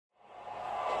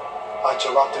आज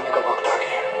जवाब देने का वक्त आ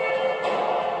गया।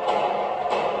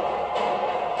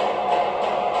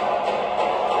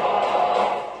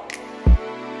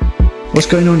 What's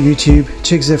going on YouTube?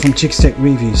 Chigs here from Chigs Tech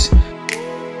Reviews.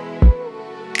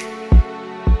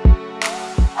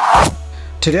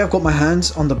 Today I've got my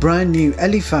hands on the brand new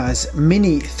Elephas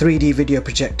mini 3D video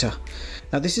projector.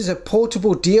 Now this is a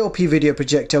portable DLP video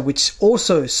projector which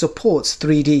also supports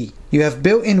 3D. You have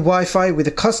built-in Wi-Fi with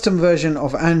a custom version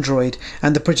of Android,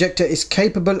 and the projector is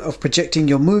capable of projecting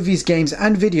your movies, games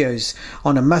and videos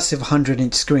on a massive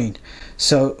 100-inch screen.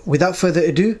 So without further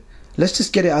ado, let's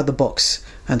just get it out of the box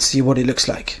and see what it looks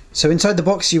like. So inside the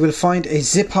box you will find a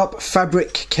zip up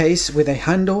fabric case with a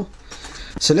handle.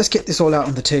 So let's get this all out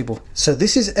on the table. So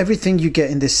this is everything you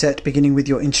get in this set, beginning with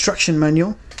your instruction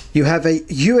manual. You have a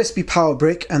USB power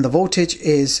brick and the voltage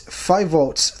is 5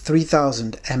 volts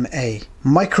 3000 mAh.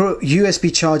 Micro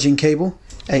USB charging cable,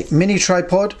 a mini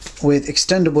tripod with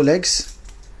extendable legs,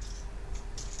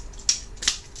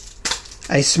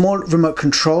 a small remote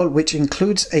control which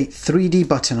includes a 3D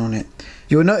button on it.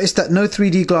 You will notice that no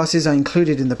 3D glasses are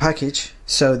included in the package.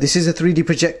 So this is a 3D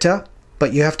projector,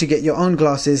 but you have to get your own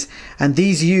glasses, and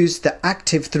these use the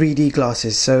active 3D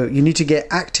glasses. So you need to get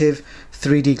active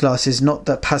 3D glasses, not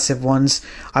the passive ones.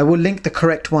 I will link the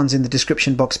correct ones in the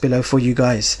description box below for you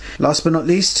guys. Last but not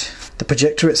least, the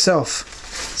projector itself.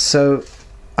 So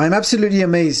I'm absolutely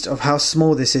amazed of how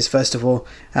small this is. First of all,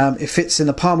 it fits in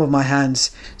the palm of my hands.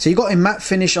 So you got a matte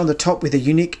finish on the top with a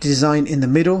unique design in the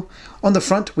middle. On the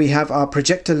front we have our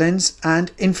projector lens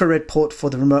and infrared port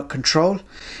for the remote control,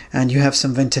 and you have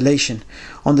some ventilation.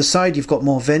 On the side you've got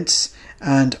more vents,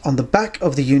 and on the back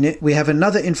of the unit we have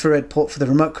another infrared port for the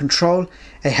remote control,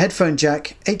 a headphone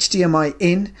jack, HDMI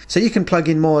in, so you can plug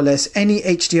in more or less any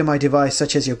HDMI device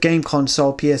such as your game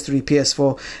console, PS3,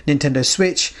 PS4, Nintendo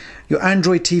Switch, your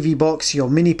Android TV box, your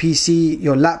mini PC,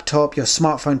 your laptop, your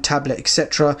smartphone, tablet,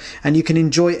 etc. And you can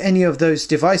enjoy any of those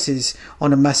devices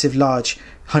on a massive large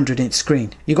 100-inch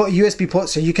screen. You got a USB port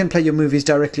so you can play your movies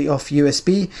directly off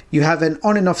USB. You have an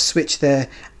on and off switch there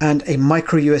and a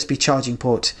micro USB charging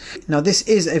port. Now this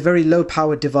is a very low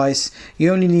powered device.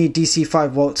 You only need DC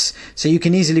 5 volts, so you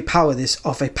can easily power this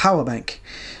off a power bank.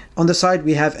 On the side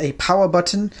we have a power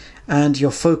button and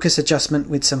your focus adjustment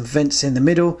with some vents in the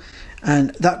middle, and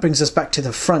that brings us back to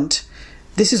the front.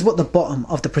 This is what the bottom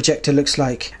of the projector looks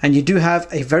like, and you do have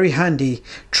a very handy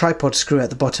tripod screw at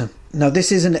the bottom. Now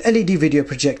this is an LED video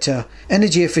projector.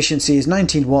 Energy efficiency is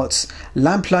 19 watts,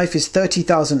 lamp life is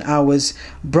 30,000 hours,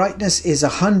 brightness is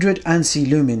 100 ANSI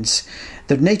lumens.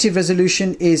 The native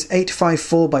resolution is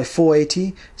 854 by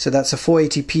 480, so that's a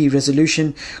 480p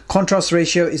resolution. Contrast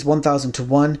ratio is 1000 to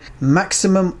 1.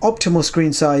 Maximum optimal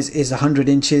screen size is 100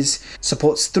 inches.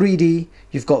 Supports 3D.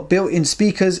 You've got built-in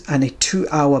speakers and a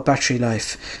 2-hour battery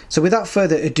life. So without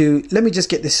further ado, let me just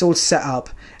get this all set up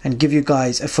and give you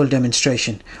guys a full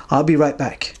demonstration. I'll be right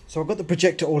back. So I've got the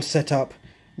projector all set up.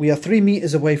 We are 3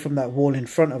 meters away from that wall in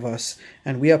front of us,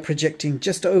 and we are projecting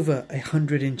just over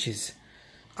 100 inches.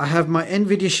 I have my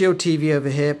NVIDIA Shield TV over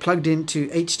here plugged into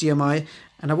HDMI,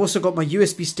 and I've also got my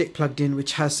USB stick plugged in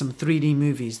which has some 3D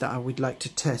movies that I would like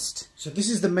to test. So this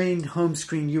is the main home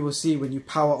screen you will see when you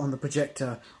power on the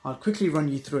projector. I'll quickly run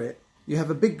you through it. You have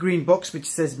a big green box which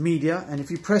says media, and if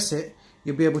you press it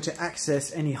you'll be able to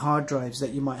access any hard drives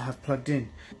that you might have plugged in.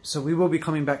 So we will be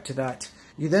coming back to that.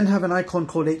 You then have an icon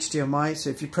called HDMI,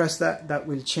 so if you press that, that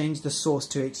will change the source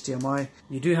to HDMI.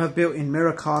 You do have built-in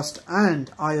Mirrorcast and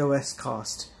iOS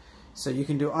cast. So you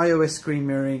can do iOS screen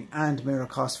mirroring and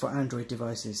Mirrorcast for Android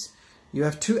devices. You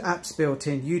have 2 apps built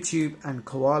in, YouTube and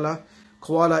Koala.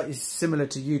 Koala is similar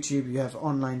to YouTube. You have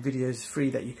online videos free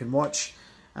that you can watch.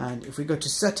 And if we go to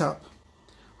setup,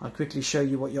 I'll quickly show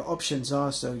you what your options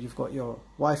are. So you've got your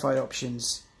Wi-Fi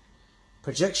options,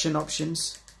 projection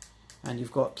options, and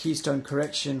you've got keystone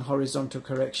correction, horizontal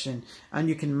correction, and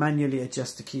you can manually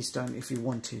adjust the keystone if you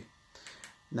want to.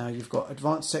 Now you've got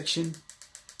advanced section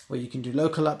where you can do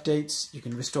local updates, you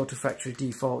can restore to factory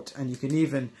default, and you can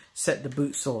even set the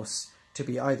boot source to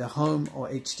be either home or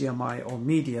HDMI or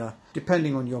media,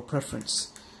 depending on your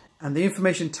preference. And the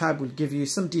information tab will give you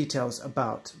some details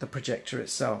about the projector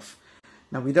itself.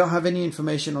 Now we don't have any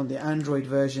information on the Android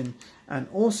version, and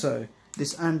also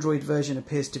this Android version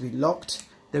appears to be locked.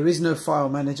 There is no file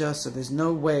manager, so there's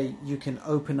no way you can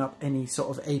open up any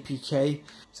sort of APK.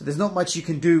 So there's not much you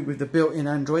can do with the built-in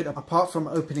Android apart from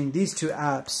opening these 2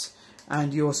 apps,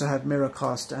 and you also have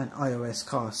Mirrorcast and iOS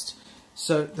Cast.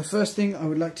 So the first thing I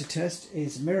would like to test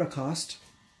is Mirrorcast.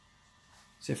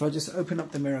 So if I just open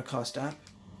up the Mirrorcast app,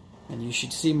 and you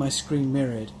should see my screen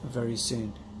mirrored very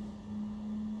soon.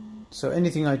 So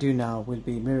anything I do now will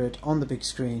be mirrored on the big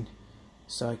screen.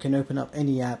 So I can open up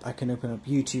any app. I can open up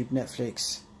YouTube,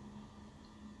 Netflix.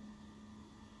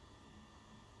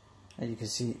 And you can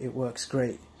see it works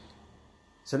great.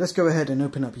 So let's go ahead and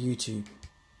open up YouTube.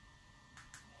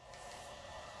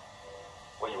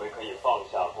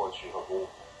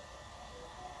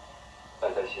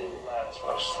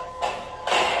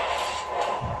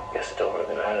 Guess it don't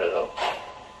really matter though.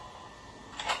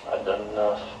 I've done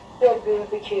enough.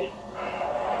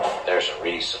 There's a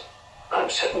reason I'm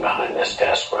sitting behind this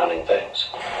desk running things.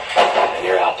 And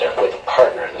you're out there with a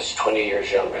partner that's 20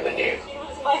 years younger than you. He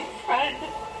was my friend.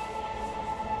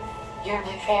 You're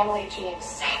my family,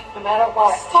 James. No matter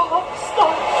what. Stop.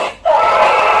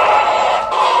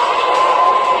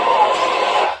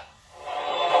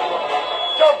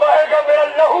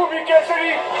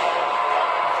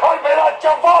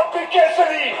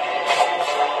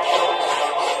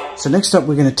 So next up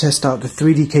we're going to test out the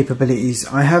 3D capabilities.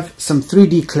 I have some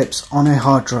 3D clips on a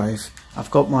hard drive.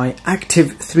 I've got my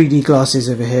active 3D glasses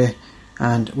over here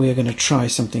and we're going to try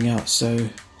something out. So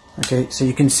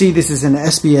you can see this is an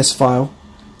SBS file.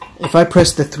 If I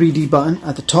press the 3D button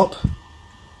at the top,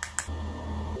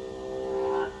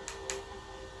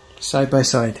 side by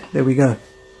side, there we go.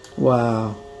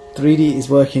 Wow, 3D is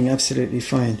working absolutely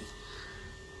fine.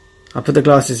 I'll put the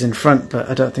glasses in front, but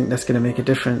I don't think that's going to make a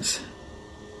difference.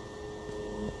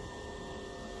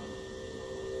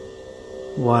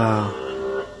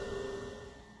 Wow.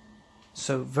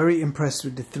 So very impressed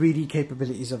with the 3D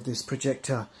capabilities of this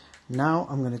projector. Now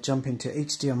I'm going to jump into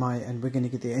HDMI and we're going to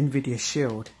get the NVIDIA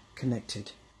Shield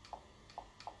connected.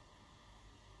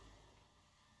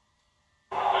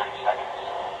 30 seconds.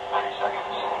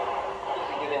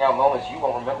 You're giving out moments you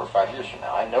won't remember 5 years from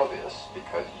now. I know this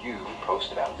because you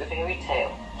post about the fairy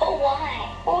tale. Oh,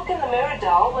 why? Walk in the mirror,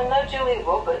 doll. We're no Julia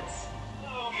Roberts.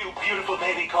 Oh, you beautiful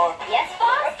baby car. Yes,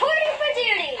 boss? Reporting for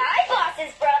duty. Hi,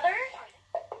 boss's brother.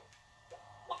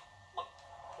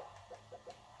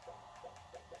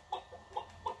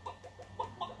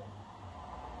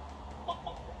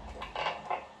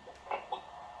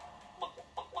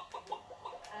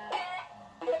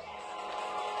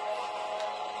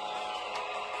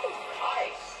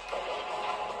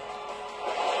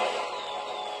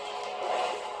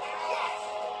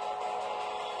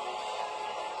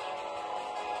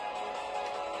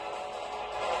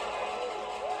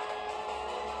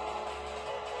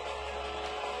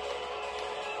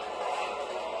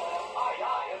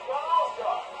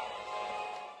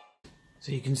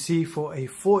 So you can see for a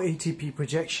 480p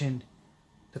projection,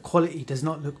 the quality does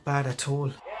not look bad at all.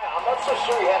 Yeah, I'm not so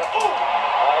sure he had a move.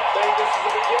 I'm saying this is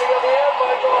the beginning of the end,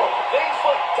 Michael. Things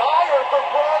look dire for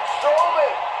Braun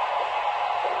Strowman.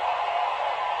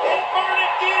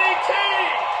 Inverted DDT!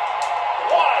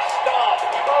 What a stop!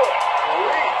 Good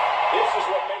grief. This is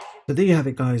what makes it... So there you have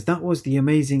it, guys. That was the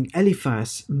amazing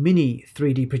Elephas mini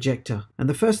 3D projector. And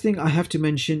the first thing I have to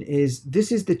mention is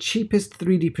this is the cheapest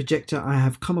 3D projector I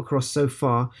have come across so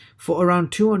far. For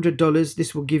around $200,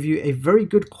 this will give you a very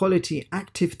good quality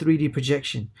active 3D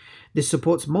projection. This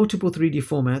supports multiple 3D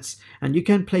formats and you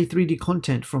can play 3D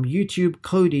content from YouTube,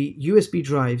 Kodi, USB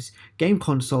drives, game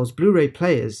consoles, Blu-ray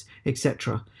players,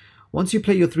 etc. Once you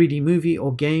play your 3D movie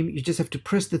or game, you just have to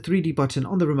press the 3D button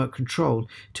on the remote control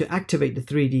to activate the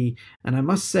 3D, and I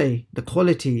must say the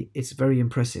quality is very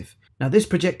impressive. Now this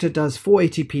projector does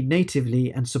 480p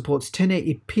natively and supports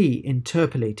 1080p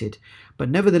interpolated, but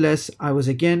nevertheless I was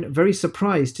again very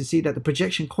surprised to see that the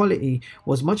projection quality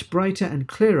was much brighter and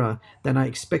clearer than I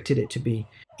expected it to be.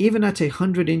 Even at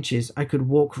 100 inches I could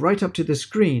walk right up to the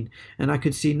screen and I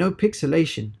could see no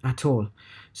pixelation at all.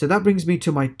 So that brings me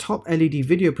to my top LED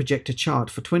video projector chart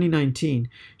for 2019,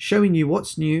 showing you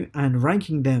what's new and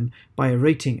ranking them by a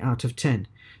rating out of 10.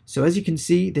 So as you can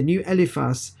see, the new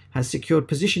Elephas has secured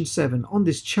position 7 on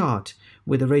this chart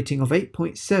with a rating of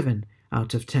 8.7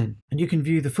 out of 10. And you can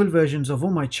view the full versions of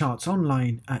all my charts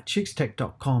online at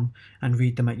chixtech.com and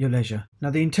read them at your leisure. Now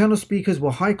the internal speakers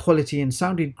were high quality and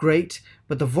sounded great,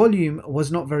 but the volume was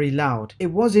not very loud.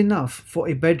 It was enough for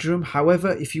a bedroom.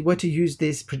 However, if you were to use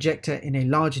this projector in a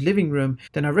large living room,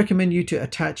 then I recommend you to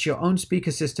attach your own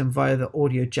speaker system via the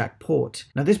audio jack port.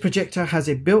 Now this projector has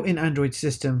a built-in Android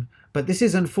system, but this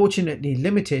is unfortunately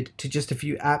limited to just a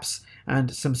few apps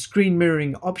and some screen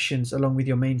mirroring options along with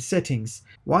your main settings.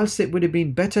 Whilst it would have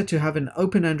been better to have an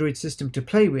open Android system to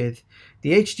play with,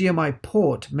 the HDMI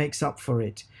port makes up for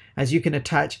it, as you can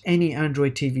attach any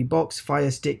Android TV box, Fire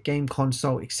Stick, game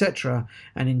console, etc.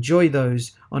 and enjoy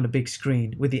those on a big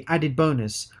screen with the added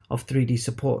bonus of 3D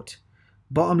support.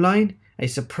 Bottom line, a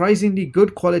surprisingly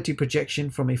good quality projection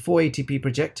from a 480p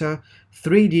projector,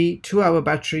 3D, 2-hour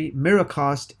battery,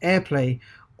 Miracast, AirPlay,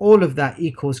 all of that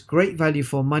equals great value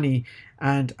for money,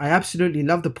 and I absolutely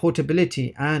love the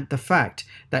portability and the fact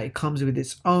that it comes with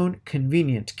its own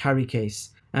convenient carry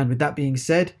case. And with that being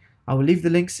said, I will leave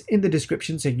the links in the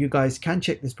description so you guys can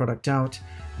check this product out.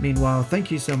 Meanwhile,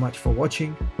 thank you so much for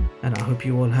watching, and I hope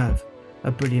you all have a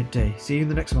brilliant day. See you in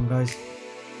the next one, guys.